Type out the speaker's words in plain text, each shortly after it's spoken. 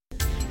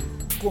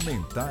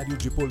Comentário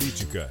de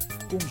Política,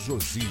 com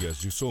Josias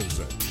de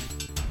Souza.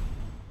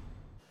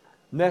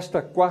 Nesta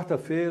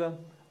quarta-feira,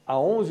 a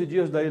 11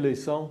 dias da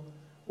eleição,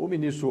 o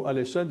ministro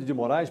Alexandre de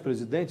Moraes,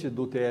 presidente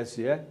do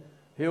TSE,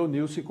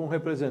 reuniu-se com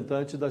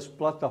representantes das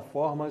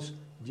plataformas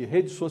de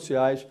redes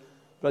sociais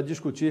para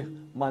discutir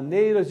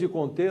maneiras de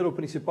conter o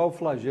principal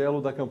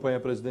flagelo da campanha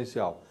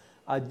presidencial,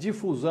 a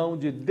difusão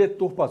de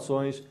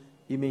deturpações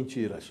e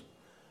mentiras.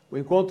 O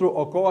encontro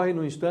ocorre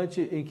no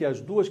instante em que as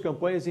duas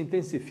campanhas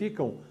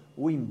intensificam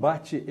o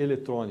embate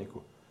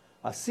eletrônico.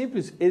 A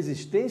simples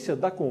existência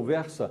da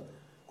conversa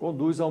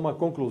conduz a uma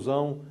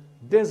conclusão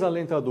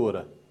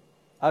desalentadora.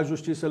 A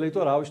Justiça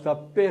Eleitoral está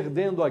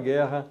perdendo a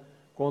guerra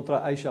contra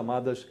as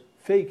chamadas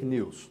fake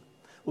news.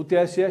 O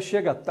TSE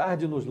chega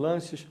tarde nos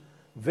lances,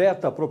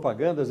 veta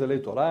propagandas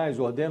eleitorais,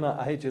 ordena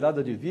a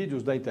retirada de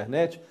vídeos da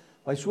internet,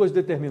 mas suas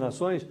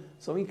determinações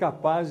são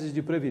incapazes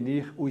de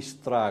prevenir o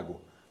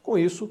estrago. Com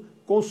isso,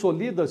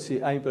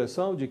 consolida-se a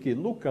impressão de que,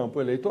 no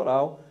campo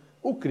eleitoral,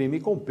 o crime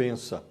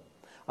compensa.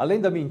 Além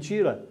da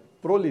mentira,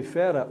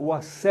 prolifera o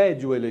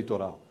assédio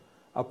eleitoral.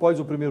 Após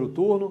o primeiro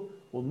turno,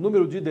 o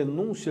número de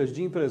denúncias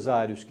de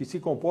empresários que se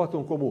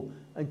comportam como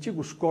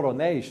antigos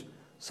coronéis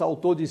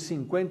saltou de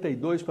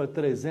 52 para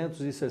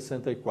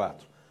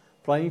 364.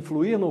 Para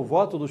influir no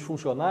voto dos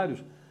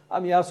funcionários,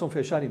 ameaçam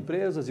fechar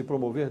empresas e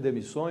promover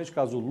demissões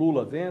caso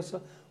Lula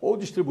vença ou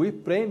distribuir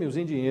prêmios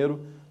em dinheiro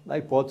na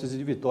hipótese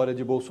de vitória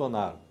de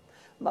Bolsonaro.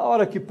 Na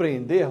hora que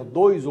prender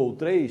 2 ou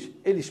 3,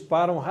 eles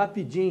param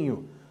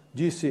rapidinho,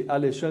 disse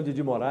Alexandre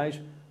de Moraes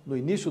no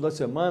início da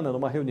semana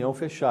numa reunião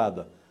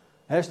fechada.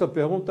 Resta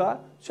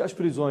perguntar se as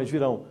prisões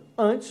virão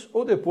antes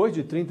ou depois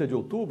de 30 de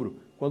outubro,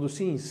 quando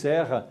se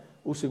encerra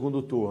o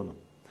segundo turno.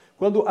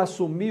 Quando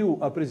assumiu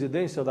a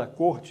presidência da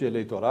Corte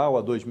Eleitoral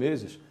há 2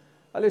 meses,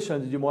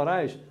 Alexandre de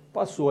Moraes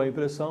passou a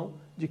impressão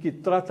de que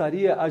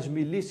trataria as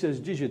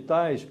milícias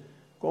digitais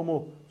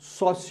como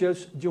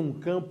sócias de um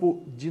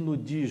campo de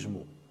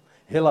nudismo.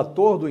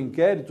 Relator do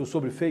inquérito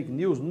sobre fake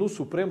news no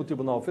Supremo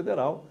Tribunal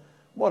Federal,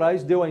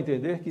 Moraes deu a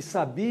entender que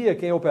sabia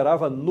quem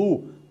operava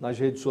nu nas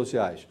redes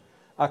sociais.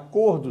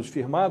 Acordos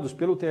firmados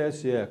pelo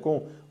TSE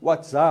com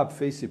WhatsApp,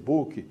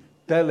 Facebook,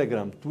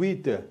 Telegram,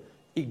 Twitter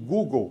e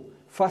Google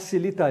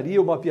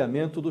facilitaria o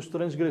mapeamento dos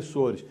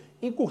transgressores,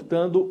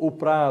 encurtando o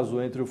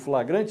prazo entre o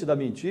flagrante da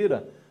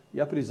mentira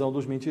e a prisão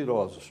dos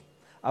mentirosos.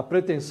 A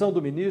pretensão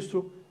do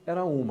ministro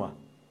era uma,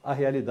 a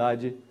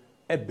realidade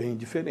é bem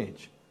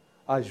diferente.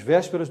 Às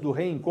vésperas do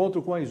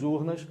reencontro com as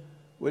urnas,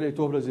 o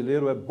eleitor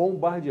brasileiro é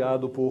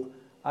bombardeado por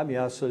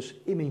ameaças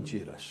e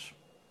mentiras.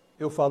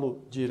 Eu falo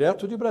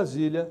direto de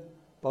Brasília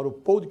para o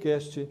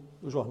podcast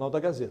do Jornal da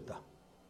Gazeta.